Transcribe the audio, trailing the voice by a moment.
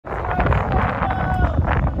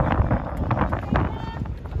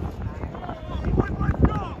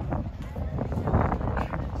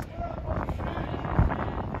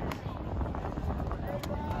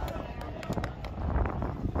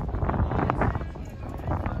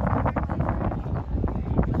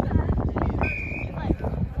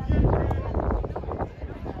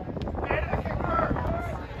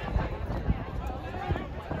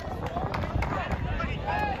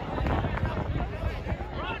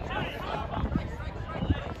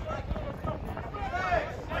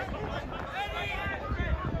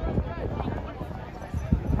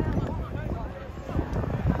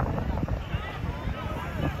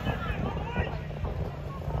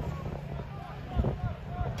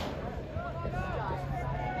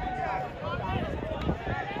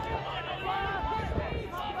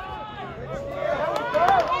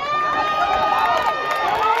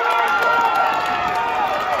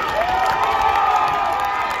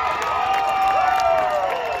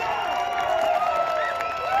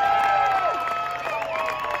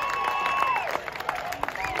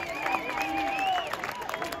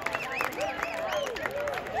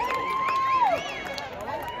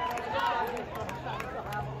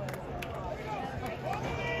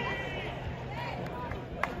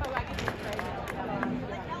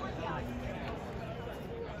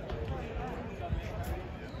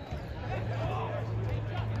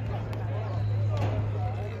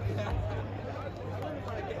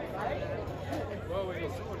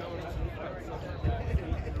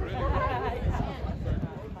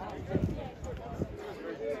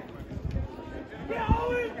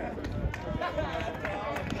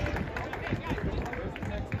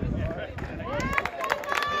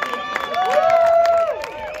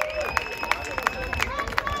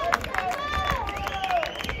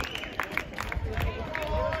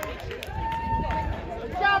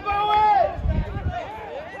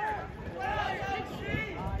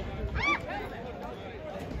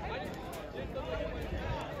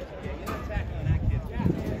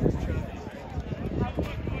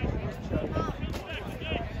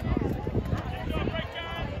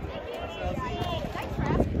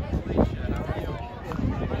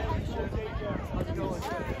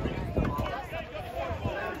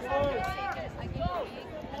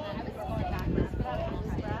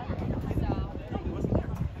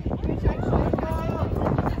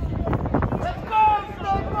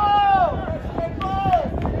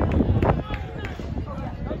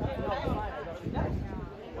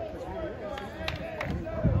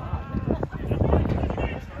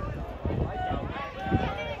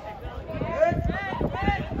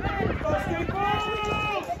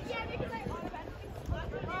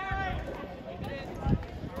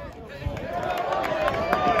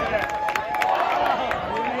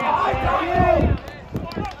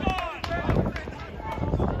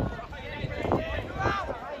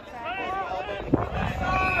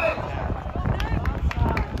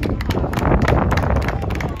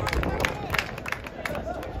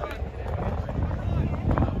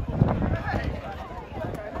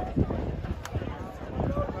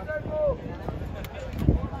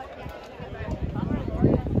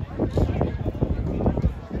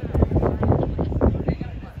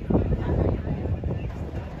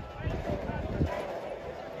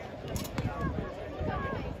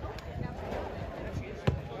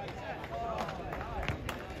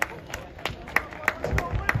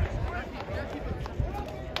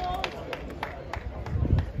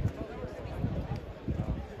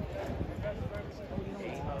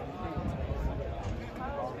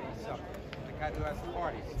guy who has the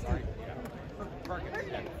parties. Sorry, yeah. Perkins.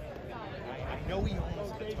 Yeah. I know he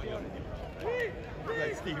owns the Toyota.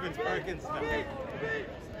 Like Stevens Perkins. No. No,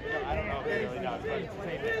 I don't know if he really does, but it's the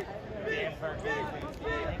same name. Dan Perkins.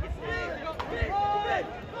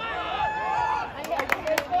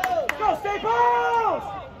 Go, Staples!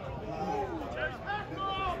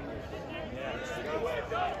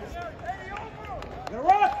 Gonna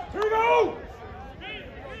rock! Here we go!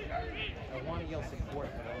 I want to yell support,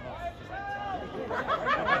 but I don't know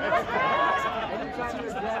Anytime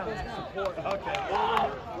you're down, support. Okay.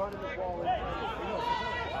 Running the ball in.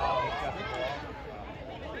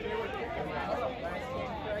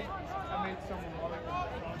 I made someone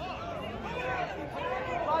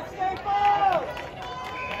Let's stay balls!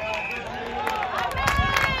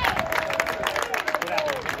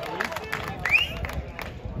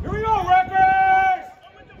 Here we go, Records!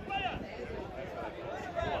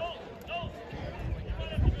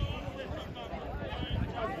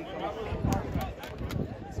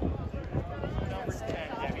 Number 10,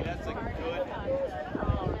 Debbie, that's a good. I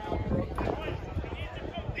don't know.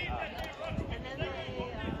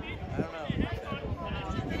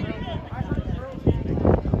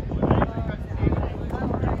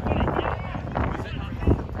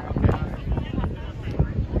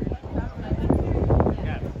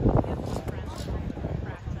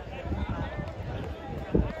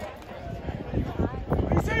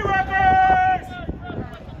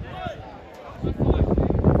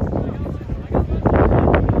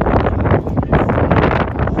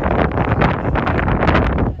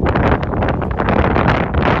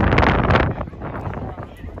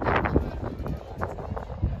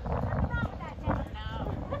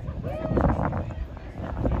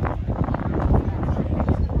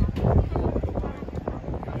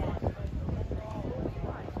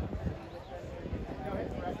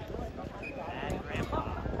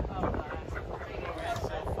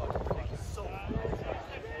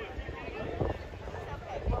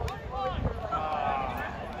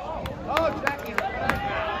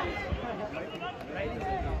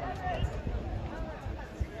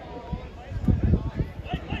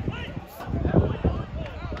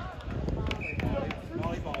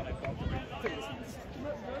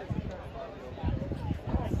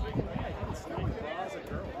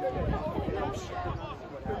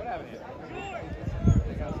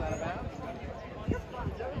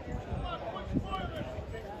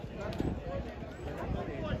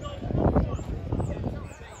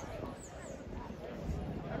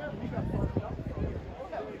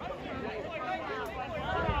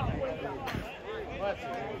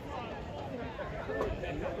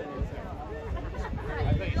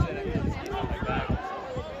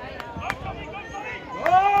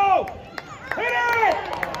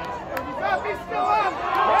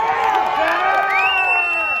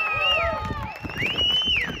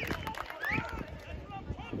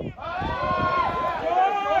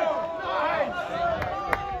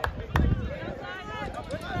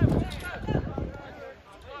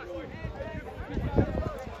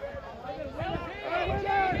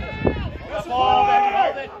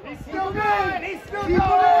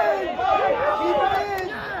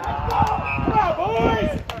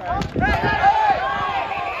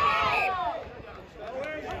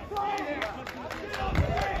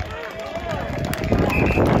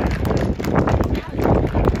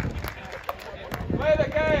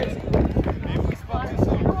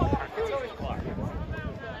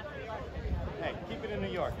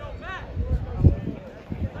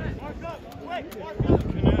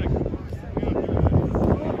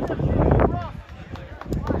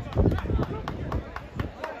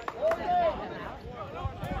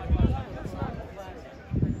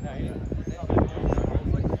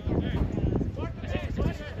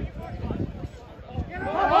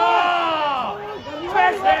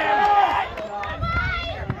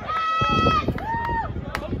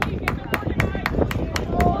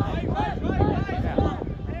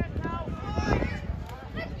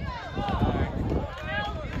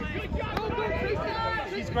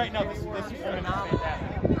 Great. No, this is fantastic.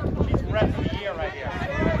 She's rest of the year right here.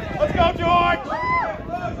 Let's go, George!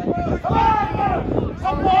 Come on!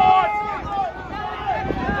 Come on!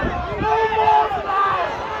 No more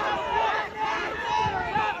tonight!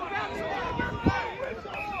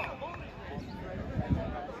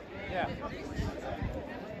 Yeah.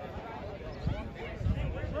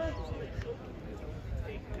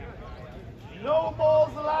 No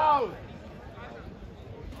balls allowed!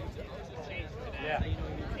 Yeah.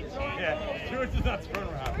 Yeah, George does not turn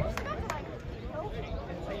around.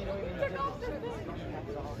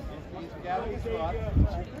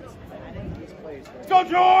 Let's go,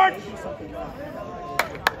 George!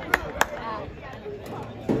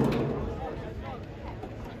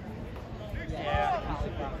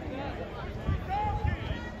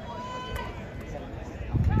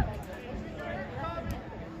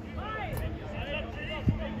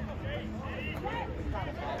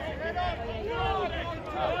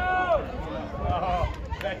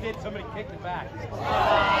 did. Somebody kicked it back. Come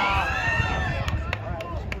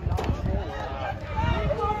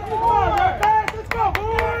on, Raptors! Let's go,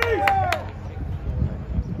 boys!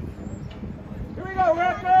 Here we go,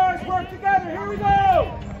 Raptors! Work together. Here we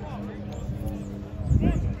go!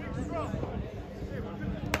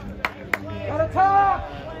 Gotta talk!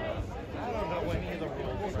 I don't know any of the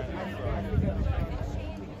rules.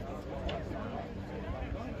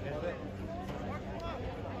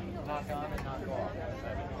 Knock on and knock off.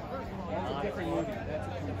 That's a different movie. That's a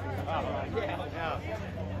different movie. Yeah.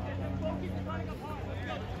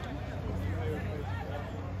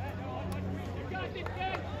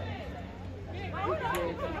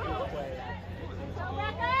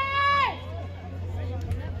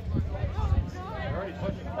 Already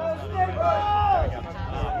pushing the ball.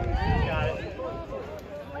 Got it.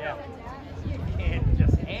 Yeah. You can't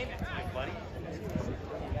just hand it to me, buddy.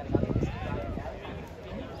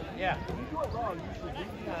 Yeah.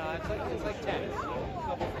 It's like tennis. I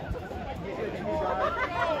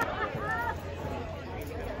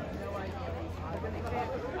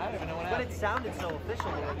don't even know what happened. But it sounded so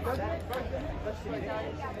official when you said it.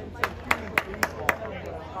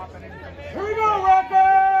 Here we go,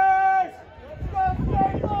 Raptors! Let's go,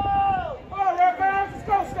 Staples! Come on, Raptors! Let's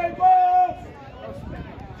go, Staples!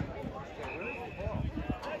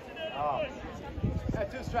 Oh. Yeah,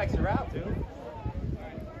 2 strikes are out, dude.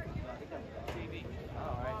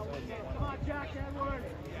 Come on, Jack Edwards!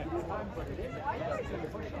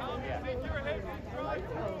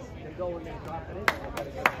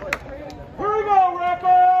 Here we go,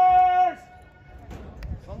 Raptors!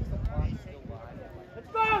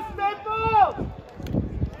 Let's go, Staples!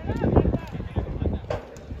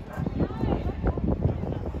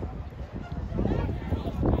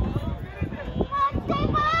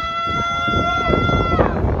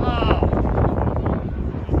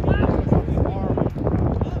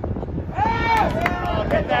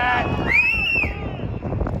 Get that!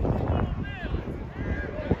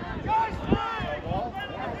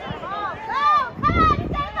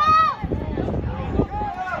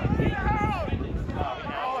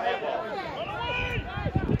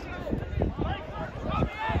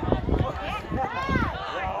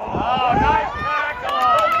 Oh, nice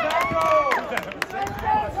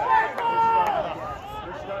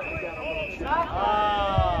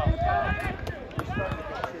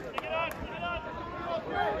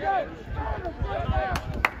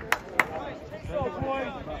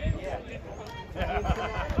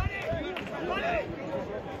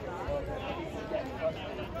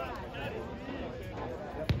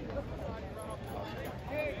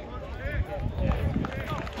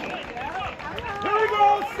Here we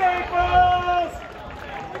go, Staples!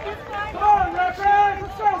 Come on, Raptors!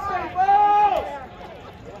 Let's go, Staples!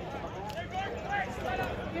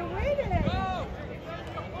 You're waiting.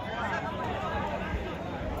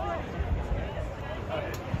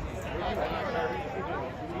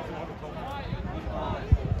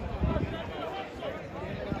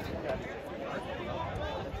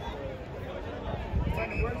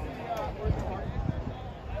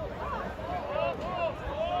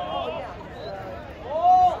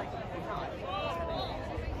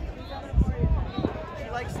 She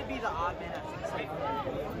likes to be the odd man out.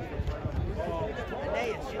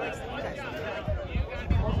 She likes to do that. She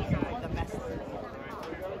calls herself like the best.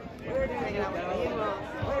 Hanging out with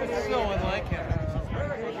me. There's no one like him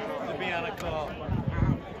to be on a call.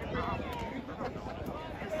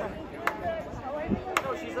 No,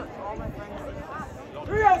 she's all my friends.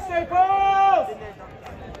 Here we go, Staples!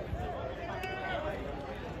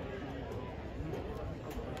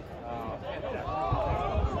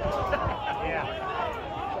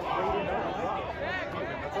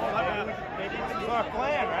 It's our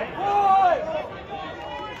plan, right? Boys!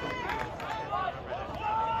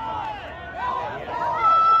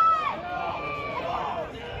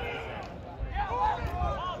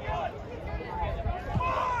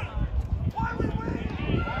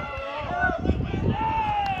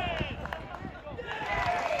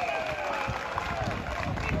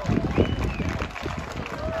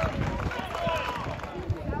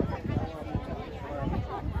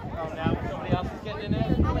 Oh, now somebody else is getting in there?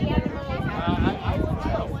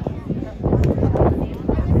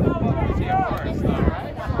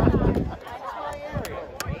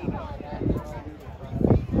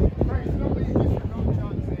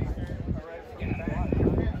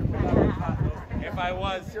 If I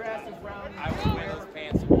was, I would wear those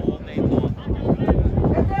pants all day long.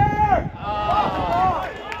 Get there! Oh!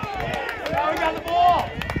 Now we got the ball!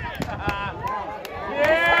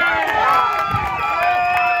 Yeah!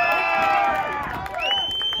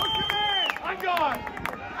 I'm gone!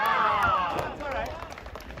 That's all right.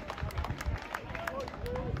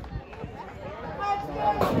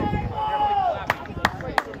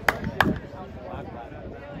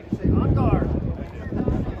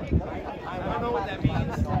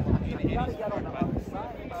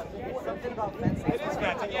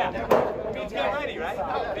 Don't get ready, right?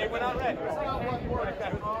 No, they were not ready.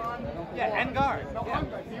 Yeah, and guard. Yeah.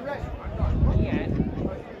 Be ready.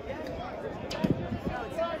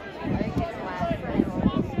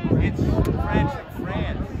 It's French and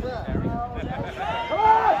France. Come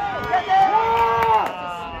on! Get there!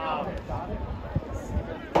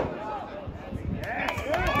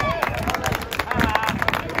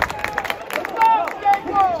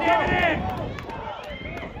 Jam it in!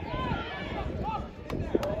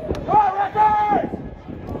 Go, Records!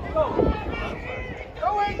 Go! Go,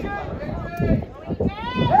 AJ! Go,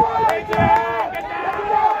 AJ! Get down!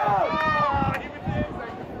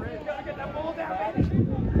 Gotta get that ball down, baby.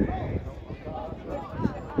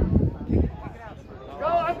 Go,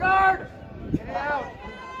 on guard! Get it out!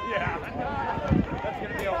 Yeah. That's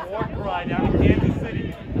gonna be a war cry down in Kansas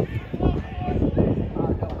City.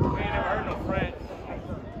 We ain't never heard no French.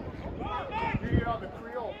 Get on the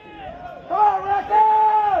Creole. Go,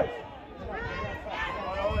 Records!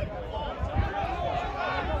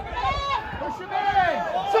 Push him in!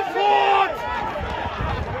 Support!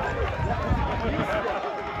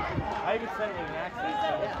 I even said it with an accent, so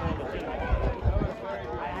it's a little bit.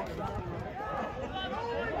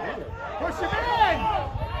 Push him in!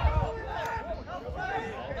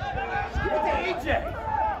 Give it to AJ!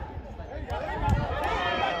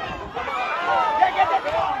 Yeah, get that!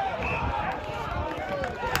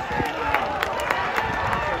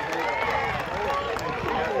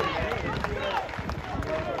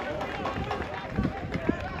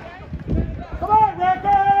 Come on,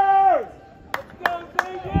 Records! Let's go,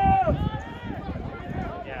 Xavier!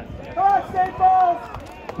 Yes. Come on, Staples!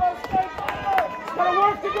 Come on, Staples! Gotta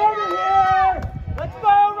work together here! Let's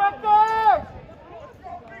go, Records!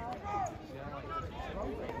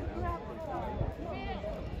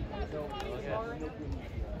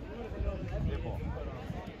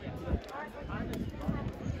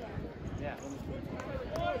 Yeah.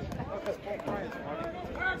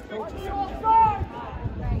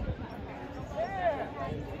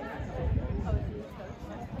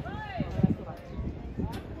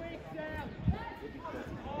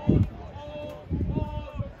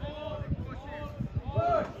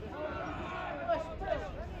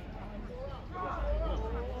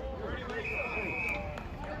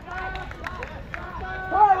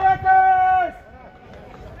 Come on, Records!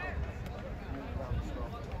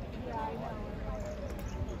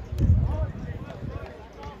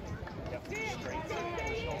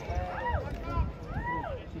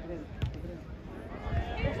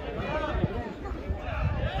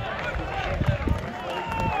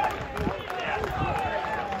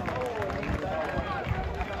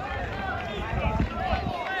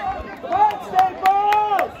 Come on,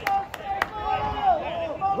 Staples!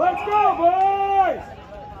 Let's go, boys!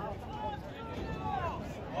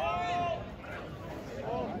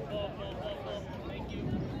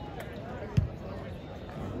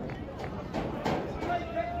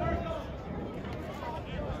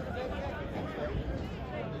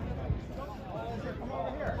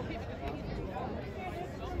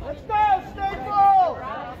 Let's go, Staples!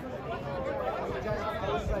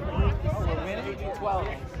 We're winning 12.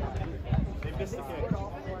 They missed the kick.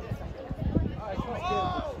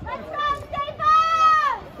 Let's go,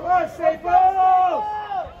 Staples! Come on, Staples!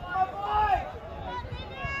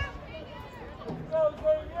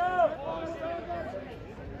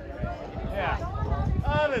 Yeah.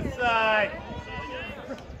 Other side.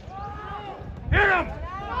 Hit him!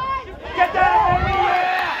 Get that over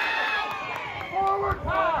here! Forward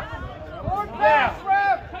pass! Forward pass,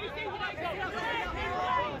 Rev!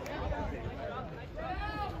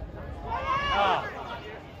 Oh.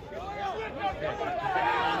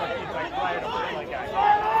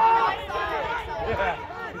 Yeah.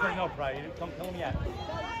 He's like, no, Brian, you didn't come kill him yet.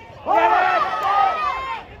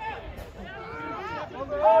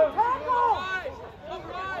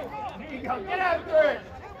 Here you go, get after it!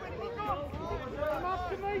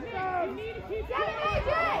 Big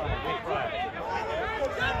Brian.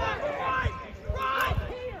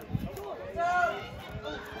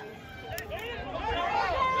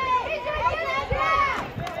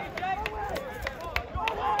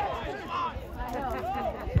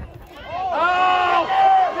 Oh!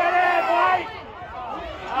 Get in, White!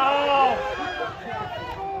 Oh!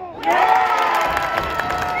 Yeah!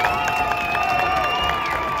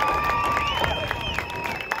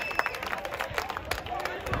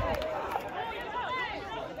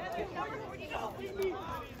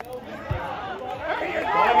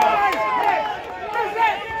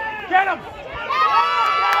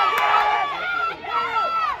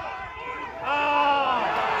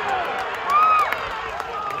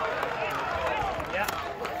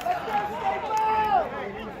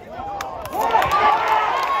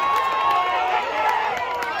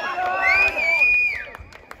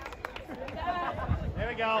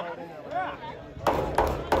 go.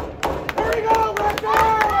 Here we go,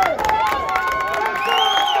 Richard!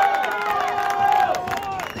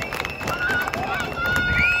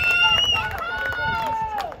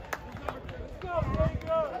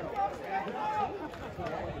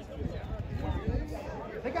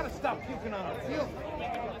 They got to stop puking on the field.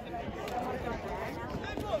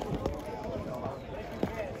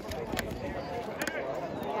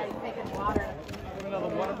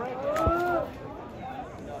 Another water break?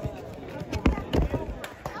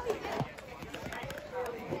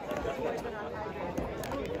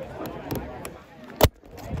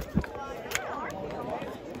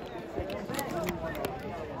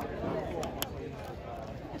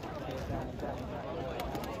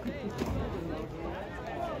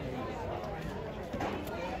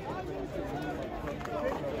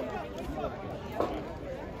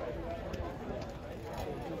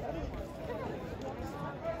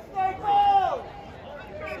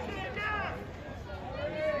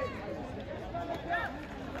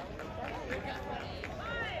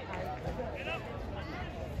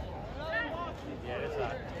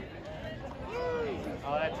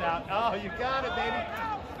 Oh, that's out. Oh, you got it,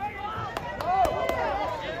 baby.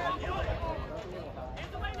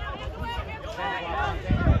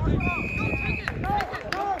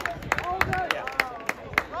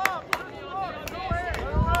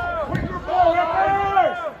 Quicker ball,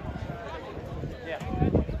 Records! Yeah.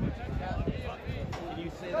 Can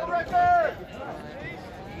you say that? Records!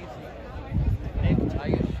 Nick, I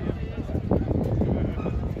use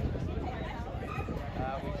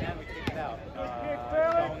we can, we kick it out.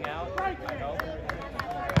 Going out. I go.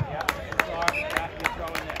 Yeah, sorry, back to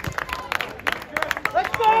throwing it.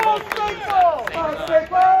 Let's go, Staples! Come on,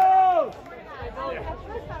 Staples!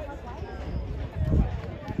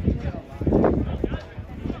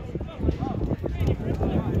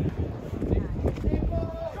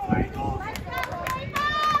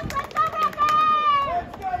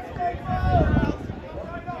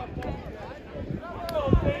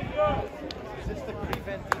 Is this the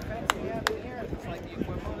prevent defense we have in here? It's like the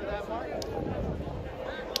equivalent of that, Mark?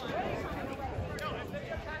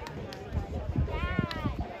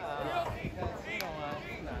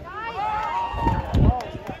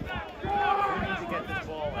 We need to get this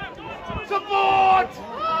ball out. Support!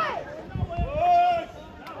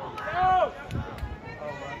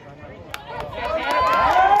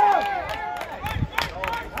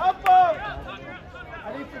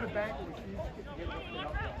 I need for the bank to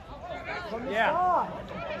from the Yeah. side.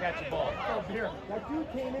 Catch the ball. Oh, here. That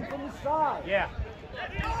dude came in from the side. Yeah.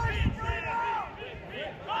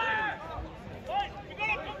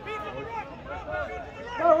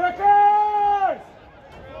 Go, Records!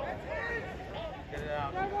 Get it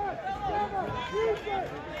out. Use it!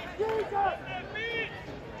 Use it!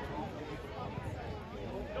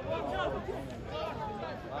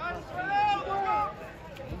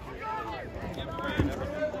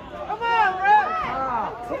 Come on, ref!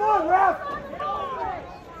 Come on, ref!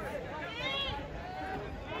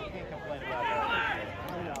 Can't complain about that.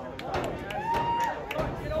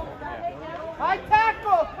 High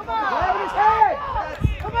tackle! Come on! Grab his head!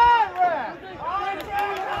 Come on, ref!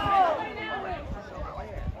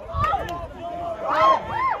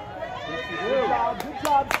 Good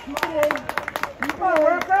job. Keep it in. Keep on,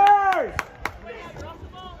 workers!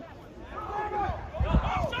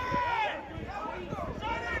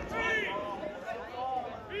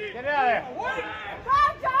 Get out of there.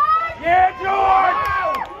 Yeah, George!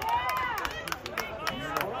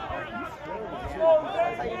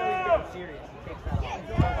 That's how you know he's getting serious. He takes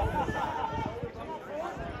that off.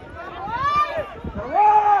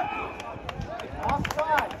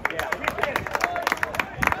 Offside. Yeah.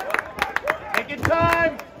 Taking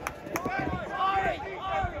time.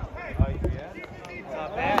 Oh, yeah. Not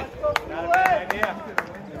bad. Not a bad idea.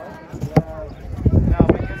 No,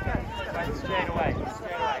 we just got straight away.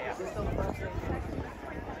 Straight away, yeah.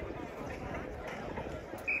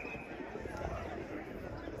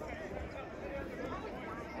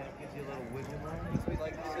 Gives you a little wiggle room, as we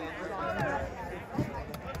like to say.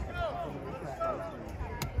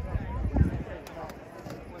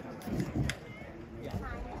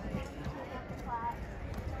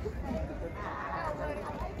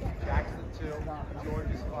 Jackson 2, George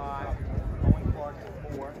is 5, Owen Clark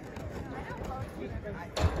is 4.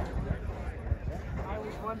 I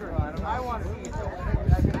was wondering. I want to see it.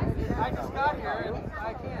 I just got here and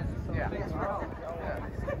I can't. So Yeah. thanks for help.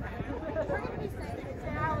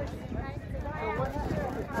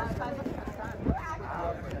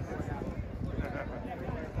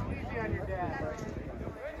 Easy on your dad. I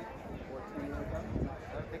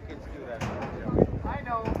don't think kids do that. I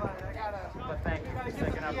know, but I gotta. But thank you. Gotta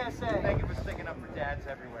give PSA. Thank you for sticking up for dads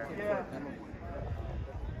everywhere. Yeah.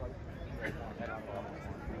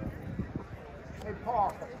 Hey,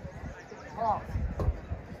 Paul. Paul.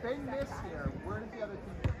 If they miss here, where does the other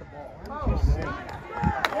team get the ball? Oh,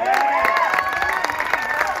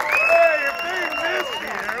 Hey, if they miss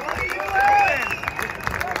here, what are you doing?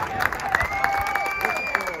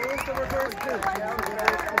 where's the reverse two?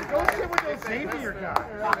 Don't sit with those Xavier guys.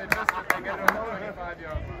 They missed it. They get it on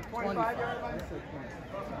 25-yard line. 25-yard line?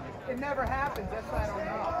 It never happens. That's why I don't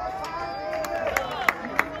know.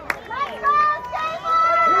 Let's go,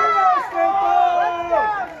 Staples! Here we go, Staples!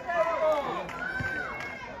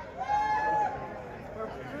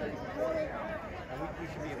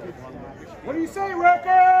 What do you say,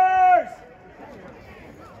 Rutgers?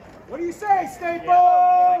 What do you say,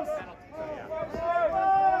 Staples?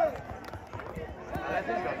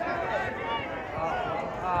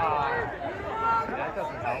 That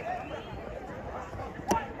doesn't help.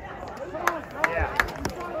 Yeah.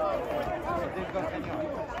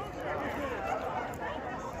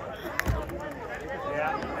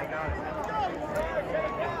 Yeah, I got it.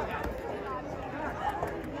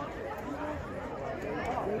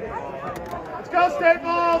 Let's go,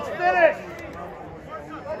 Staples! Finish!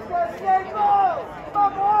 Let's go, Staples!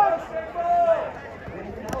 Come on, Staples!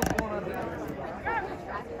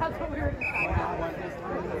 That's what we were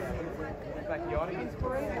It's like the audience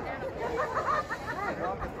parade?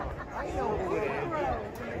 I know who it is.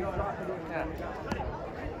 Yeah.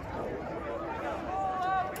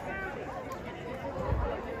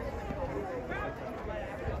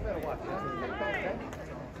 Better watch this.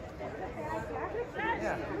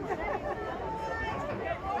 Yeah.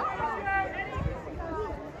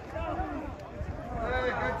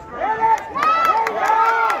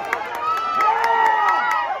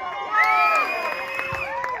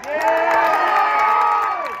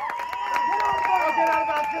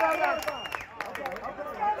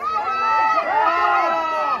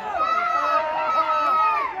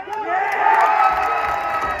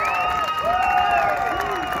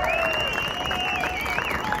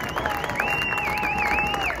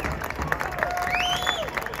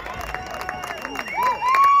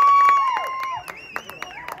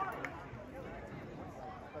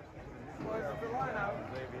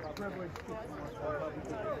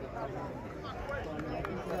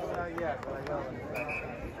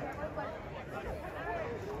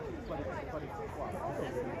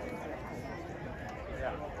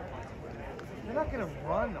 They're not going to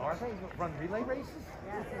run, are they? Run relay races?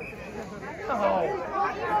 No.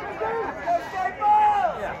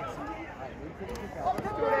 Yeah. Let's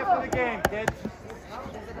do it after the game, kids.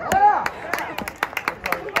 Yeah!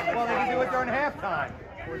 Well, they can do it during halftime.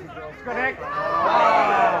 Let's go, Nick.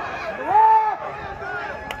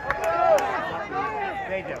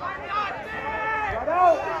 They do. Spread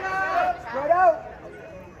out! Spread out!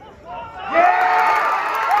 Yeah!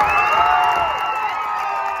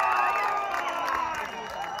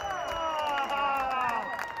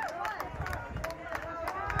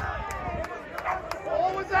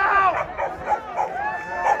 Ball was out!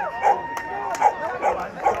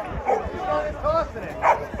 Tossing it.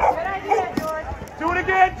 Good idea, George. Do it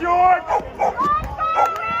again, George!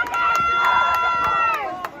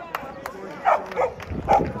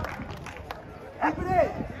 Keep it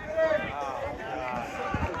in!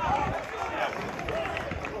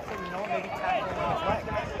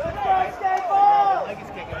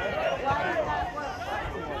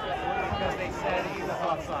 Because they said he was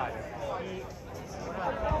offside.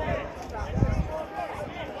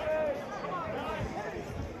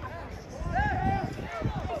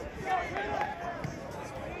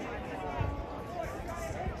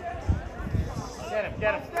 Get him,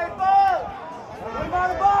 get him. Staples! Put him on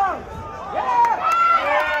the ball! Yeah!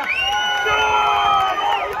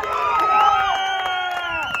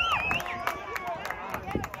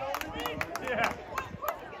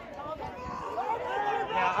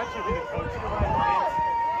 Yeah, I should be the coach.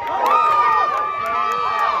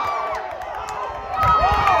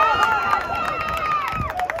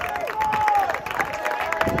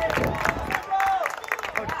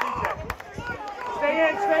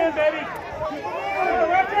 Stay in, baby.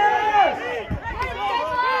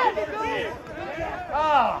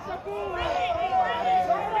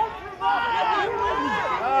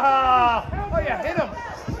 Oh yeah, hit him.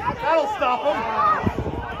 That'll stop him.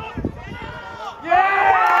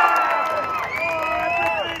 Yeah! Oh, that's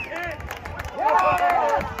a big hit.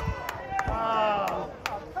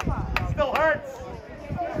 Still hurts.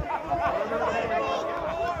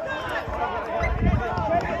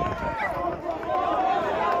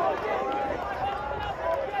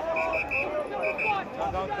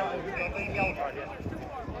 Don't take the yellow card yet.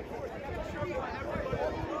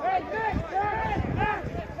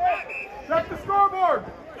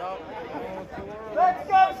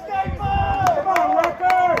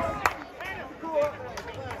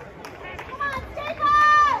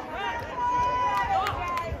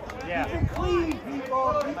 Yeah. Keep it clean,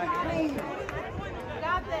 people. Keep it clean.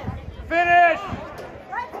 Got this. Finish.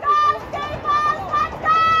 Let's go, Staples! Let's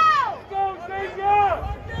go! Go, Xavier.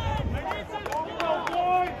 Go,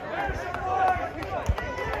 boy.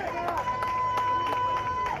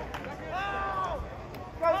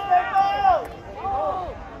 Go, Staples.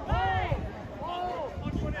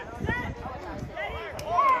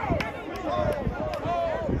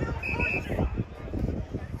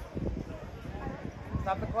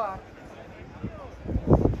 Stop the clock.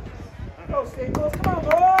 Go, Staples. Come on,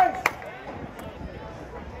 boys.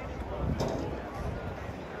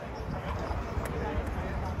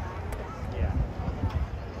 Yeah.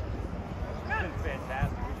 It's been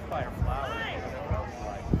fantastic. We fire flowers.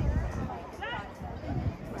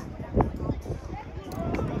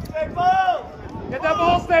 Staples. Get that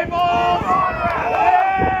ball, Staples.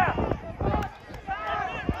 Yeah.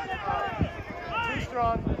 Too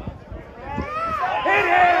strong. Hit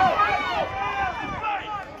him.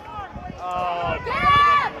 Oh.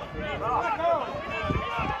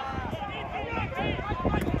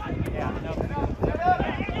 Yeah, no. Yeah.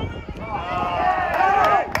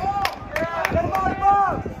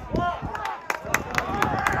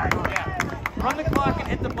 Run the clock and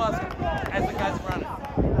hit the buzzer as the guy's running.